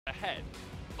ahead.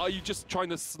 Are you just trying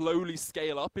to slowly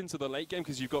scale up into the late game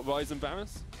because you've got Ryze and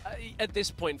Varus? At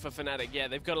this point for Fnatic, yeah,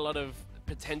 they've got a lot of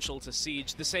potential to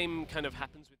siege. The same kind of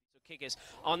happens with Kickers.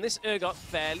 On this Urgot,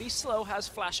 fairly slow, has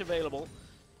flash available.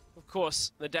 Of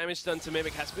course, the damage done to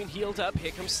Mimic has been healed up.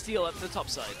 Here comes Steel up the top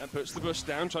side. And puts the bush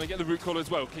down, trying to get the root caller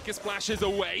as well. Kickers splashes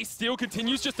away. Steel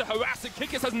continues just to harass it.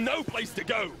 Kickers has no place to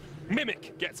go.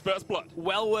 Mimic gets first blood.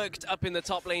 Well worked up in the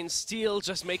top lane. Steel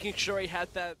just making sure he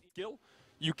had that skill.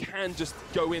 You can just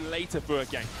go in later for a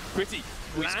gank. Pretty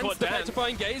lands the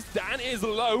petrifying gaze. Dan is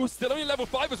low, still only level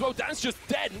 5 as well. Dan's just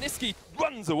dead. Niski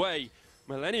runs away.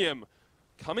 Millenium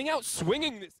coming out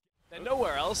swinging this. They're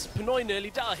nowhere else. Pinoy nearly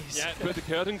dies. Yeah, but the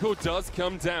curtain call does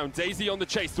come down. Daisy on the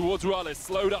chase towards Rales.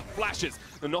 Slowed up, flashes.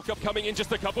 The knock-up coming in,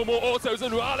 just a couple more autos,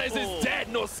 and Rales is dead.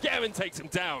 Norscarin takes him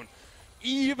down.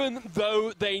 Even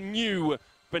though they knew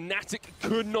Fnatic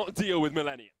could not deal with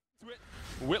Millenium.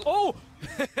 Oh!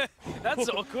 That's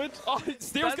awkward. Oh,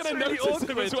 Steel's going to notice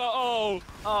him as well.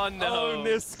 Oh no. Oh,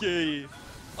 Niski.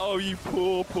 Oh, you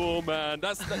poor, poor man.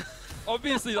 That's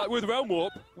obviously, like with Realm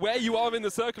Warp, where you are in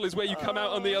the circle is where you come out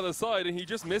on the other side, and he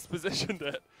just mispositioned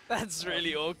it. That's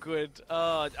really awkward.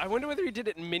 I wonder whether he did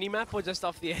it in minimap or just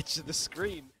off the edge of the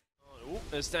screen.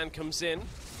 As Dan comes in.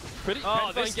 Pretty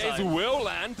this gaze will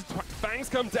land. Fangs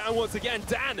come down once again.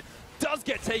 Dan does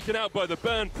get taken out by the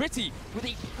burn. Pretty with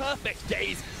a perfect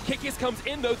gaze. Kickis comes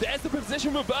in though. There's the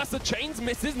position reverser. Chains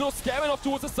misses. Norscarin off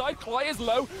towards the side. Cly is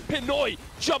low. Pinoy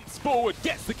jumps forward,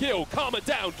 gets the kill. Karma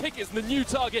down. Kickis the new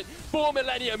target for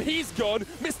Millenium. He's gone.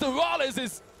 Mr. Rales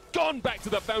is gone back to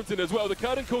the fountain as well. The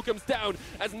curtain call comes down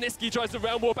as Niski tries to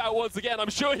realm warp out once again.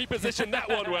 I'm sure he positioned that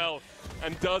one well.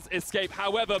 And does escape.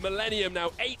 However, Millenium now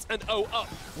 8-0 up,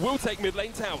 will take mid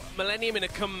lane tower. Millenium in a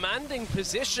commanding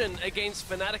position against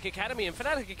Fnatic Academy, and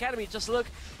Fnatic Academy just look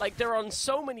like they're on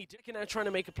so many. They're now trying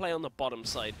to make a play on the bottom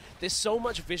side. There's so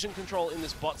much vision control in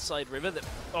this bot side river that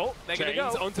they're gonna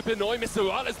go onto Pinoy. Mr.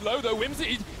 Rales low though.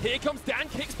 Whimsy. Here comes Dan,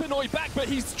 kicks Pinoy back, but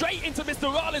he's straight into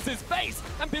Mr. Rales' face,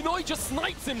 and Pinoy just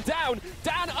snipes him down.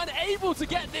 Dan unable to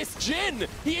get this Jhin.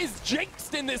 He is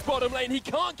jinxed in this bottom lane. He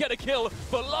can't get a kill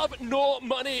for love nor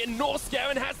money, and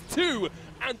Norscarin has 2,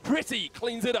 and Pretty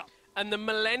cleans it up. And the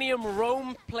Millenium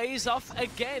roam plays off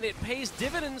again. It pays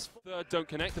dividends. Third don't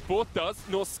connect, the fourth does.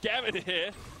 Norscarin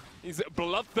here. He's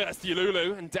bloodthirsty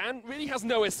Lulu, and Dan really has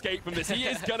no escape from this. He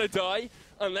is gonna die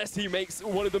unless he makes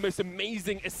one of the most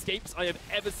amazing escapes I have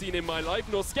ever seen in my life.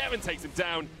 Norscarin takes him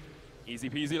down. Easy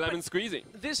peasy lemon squeezy.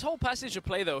 This whole passage of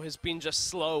play though has been just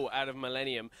slow out of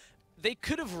Millenium. They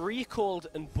could have recalled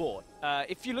and bought.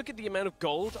 If you look at the amount of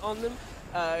gold on them,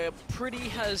 Pretty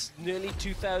has nearly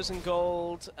 2,000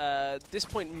 gold. At this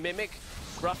point, Mimic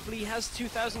roughly has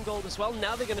 2,000 gold as well.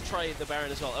 Now they're going to try the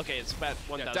Baron as well. Okay, it's about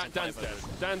 1,500. Dan's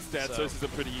dead. Dan's dead, so this is a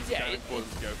pretty easy Baron for them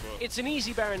to go for. It's an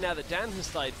easy Baron now that Dan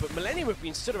has died, but Millenium have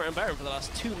been stood around Baron for the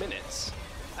last 2 minutes.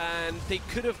 And they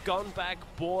could have gone back,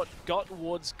 bought, got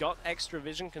wards, got extra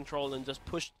vision control, and just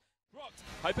pushed.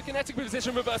 Hyperkinetic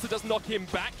position reverser does knock him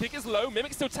back. Kick is low.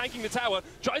 Mimic still tanking the tower.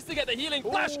 Tries to get the healing.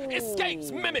 Flash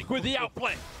escapes. Mimic with the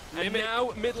outplay. And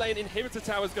now mid lane inhibitor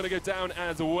tower is going to go down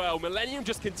as well. Millenium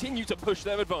just continue to push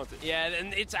their advantage. Yeah,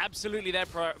 and it's absolutely their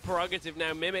prerogative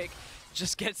now. Mimic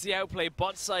just gets the outplay.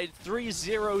 Bot side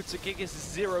 3-0 to Kikis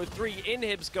 0-3.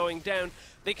 Inhibs going down.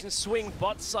 They can swing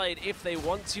bot side if they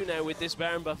want to now with this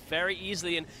Baron buff very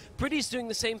easily, and Pretty's doing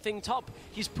the same thing top.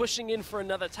 He's pushing in for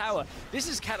another tower. This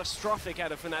is catastrophic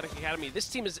out of Fnatic Academy. This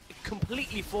team has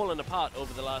completely fallen apart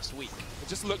over the last week. They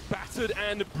just look battered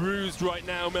and bruised right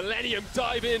now. Millenium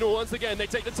dive in once again. They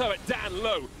take the turret. Dan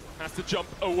low has to jump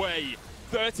away.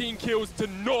 13 kills to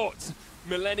naught.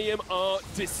 Millenium are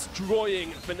destroying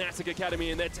Fnatic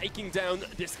Academy, and they're taking down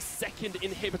this second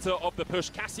inhibitor of the push.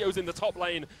 Cassio's in the top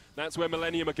lane. That's where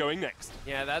Millenium are going next.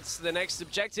 Yeah, that's the next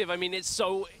objective. I mean, it's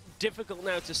so difficult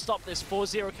now to stop this.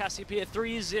 4-0 Cassiopeia,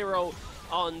 3-0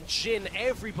 on Jhin.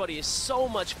 Everybody is so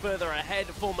much further ahead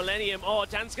for Millenium. Oh,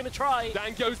 Dan's going to try.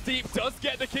 Dan goes deep, does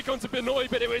get the kick onto Pinoy,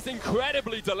 but it was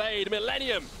incredibly delayed.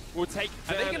 Millenium will take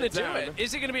Dan down. Are they going to do it?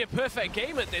 Is it going to be a perfect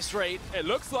game at this rate? It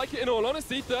looks like it, in all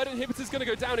honesty. Third inhibitor's going to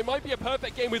go down. It might be a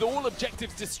perfect game with all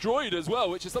objectives destroyed as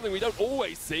well, which is something we don't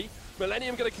always see.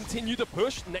 Millenium going to continue the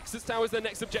push. Nexus Tower is their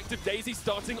next objective. Daisy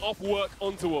starting off work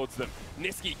on towards them.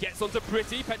 Niski gets onto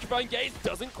Pretty. Petrifying Gaze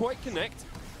doesn't quite connect.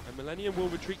 And Millenium will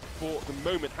retreat for the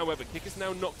moment. However, Kick is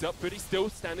now knocked up. Pretty still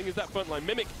standing as that front line.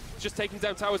 Mimic just taking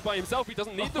down towers by himself. He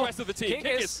doesn't need the rest of the team.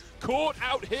 Kick is caught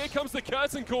out. Here comes the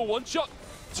curtain call. 1 shot,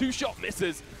 2 shot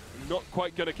misses. Not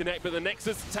quite going to connect, but the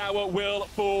Nexus Tower will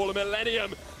fall.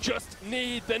 Millenium just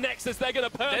need the Nexus. They're going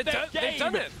to purge their game. They've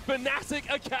done it.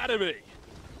 Fnatic Academy.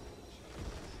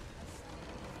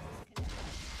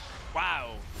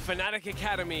 Fnatic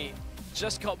Academy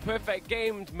just got perfect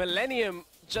gamed. Millenium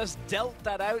just dealt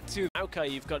that out to Maokai.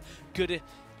 You've got good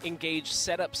engaged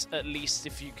setups, at least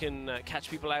if you can catch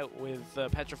people out with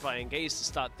Petrify Engage to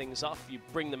start things off. You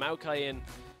bring the Maokai in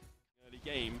early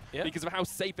game because of how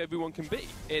safe everyone can be.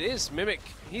 It is. Mimic,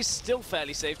 he's still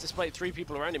fairly safe despite 3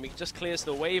 people around him. He just clears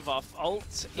the wave off.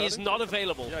 Ult is not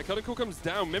available. Yeah, KazaLoLL comes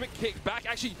down. Mimic kicked back,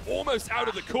 actually almost out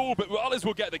of the call, but Rales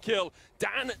will get the kill.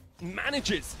 Dan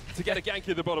manages to get a gank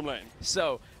in the bottom lane.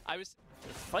 So,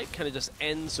 the fight kind of just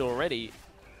ends already.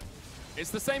 It's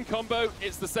the same combo,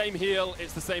 it's the same heal,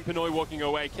 it's the same Pinoy walking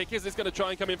away. Kickers is going to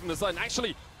try and come in from the side, and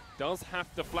actually does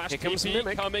have to flash. Here comes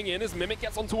TP coming in as Mimic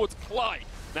gets on towards Clyde.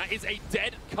 That is a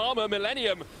dead Karma.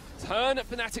 Millenium turn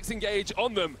Fnatic's engage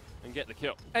on them and get the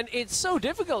kill. And it's so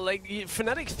difficult, like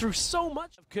Fnatic threw so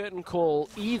much of curtain call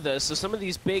either, so some of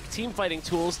these big team fighting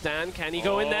tools, Dan, can he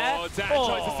go in there? Dan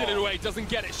tries to steal it away, doesn't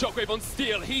get it. Shockwave on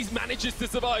Steel, he manages to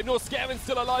survive. Norscaven's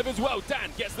still alive as well.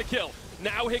 Dan gets the kill.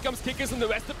 Now here comes Kickers and the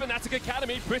rest of Fnatic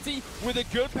Academy. Pretty with a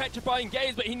good petrifying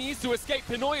gaze, but he needs to escape.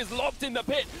 Pinoy is locked in the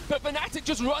pit, but Fnatic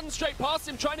just runs straight past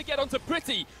him, trying to get onto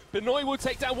Pretty. Pinoy will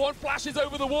take down one, flashes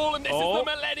over the wall, and this is the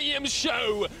Millenium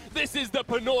show. This is the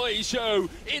Pinoy show.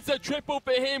 It's a triple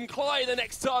for him. Clyde, the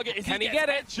next target. Can he get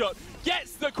it? Headshot.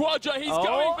 Gets the quadra. He's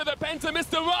going for the penta.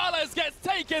 Mr. Rales gets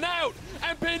taken out,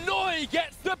 and Pinoy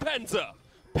gets the penta.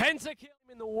 Penta kill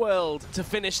in the world to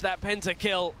finish that penta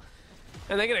kill.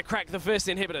 And they're going to crack the first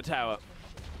inhibitor tower.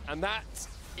 And that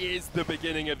is the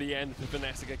beginning of the end for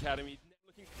Fnatic Academy.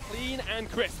 Looking clean and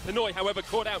crisp. Pinoy, however,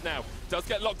 caught out now. Does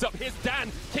get locked up. Here's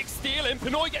Dan. Kick Steel in.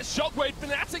 Pinoy gets Shockwave.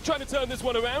 Fnatic trying to turn this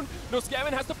one around.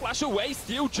 Norscaven has to flash away.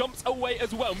 Steel jumps away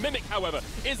as well. Mimic, however,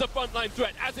 is a frontline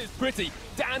threat, as is Pretty.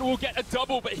 Dan will get a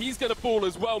double, but he's going to fall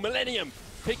as well. Millenium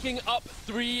picking up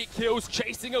 3 kills,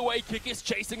 chasing away Kickis,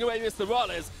 chasing away Mr.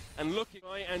 Rales, and looking to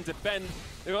try and defend.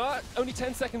 There are only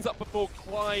 10 seconds up before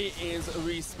Cly is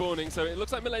respawning, so it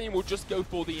looks like Millenium will just go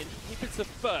for the inhibitor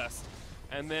first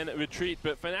and then retreat.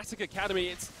 But Fnatic Academy,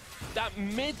 it's that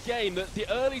mid-game, the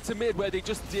early to mid, where they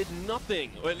just did nothing,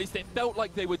 or at least it felt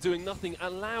like they were doing nothing,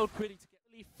 allowed Pretty to get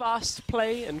really fast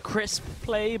play and crisp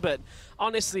play, but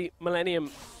honestly,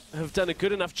 Millenium have done a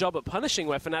good enough job at punishing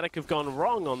where Fnatic have gone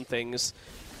wrong on things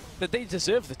that they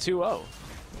deserve the 2-0.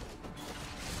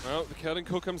 Well, the curtain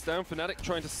call comes down. Fnatic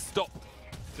trying to stop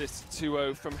this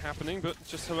 2-0 from happening, but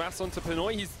just harass onto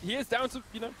Pinoy. He is down to,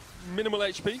 minimal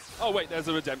HP. Oh wait, there's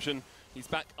a redemption. He's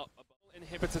back up above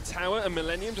inhibitor tower, and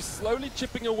Millenium just slowly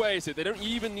chipping away, so they don't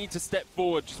even need to step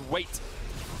forward, just wait.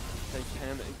 They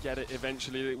can get it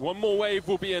eventually. One more wave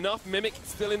will be enough. Mimic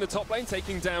still in the top lane,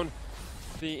 taking down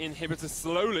the inhibitor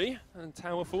slowly, and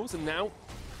tower falls, and now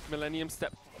Millenium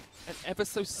step an ever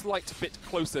so slight bit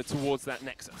closer towards that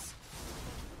nexus.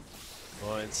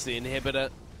 Oh, it's the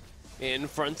inhibitor in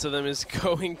front of them is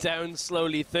going down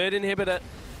slowly. 3rd inhibitor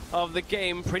of the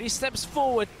game. Pretty steps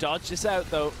forward, dodges out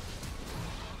though.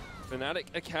 Fnatic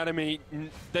Academy,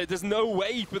 there's no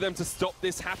way for them to stop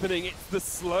this happening. It's the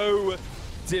slow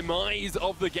demise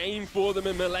of the game for them,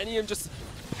 and Millenium just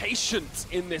patient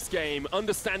in this game,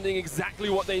 understanding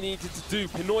exactly what they needed to do.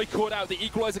 Pinoy caught out, the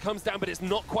equalizer comes down, but it's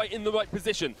not quite in the right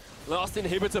position. Last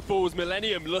inhibitor falls.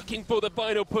 Millenium looking for the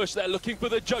final push. They're looking for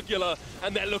the jugular,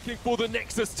 and they're looking for the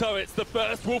Nexus turrets. The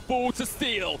first will fall to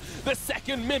Steel. The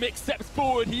second Mimic steps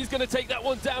forward. He's going to take that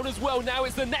one down as well. Now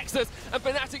it's the Nexus, and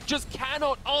Fnatic just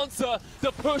cannot answer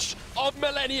the push of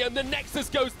Millenium. The Nexus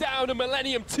goes down, and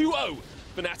Millenium 2-0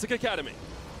 Fnatic Academy.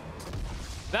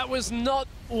 That was not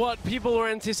what people were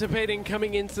anticipating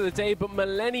coming into the day, but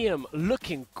Millenium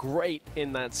looking great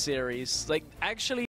in that series. Like, actually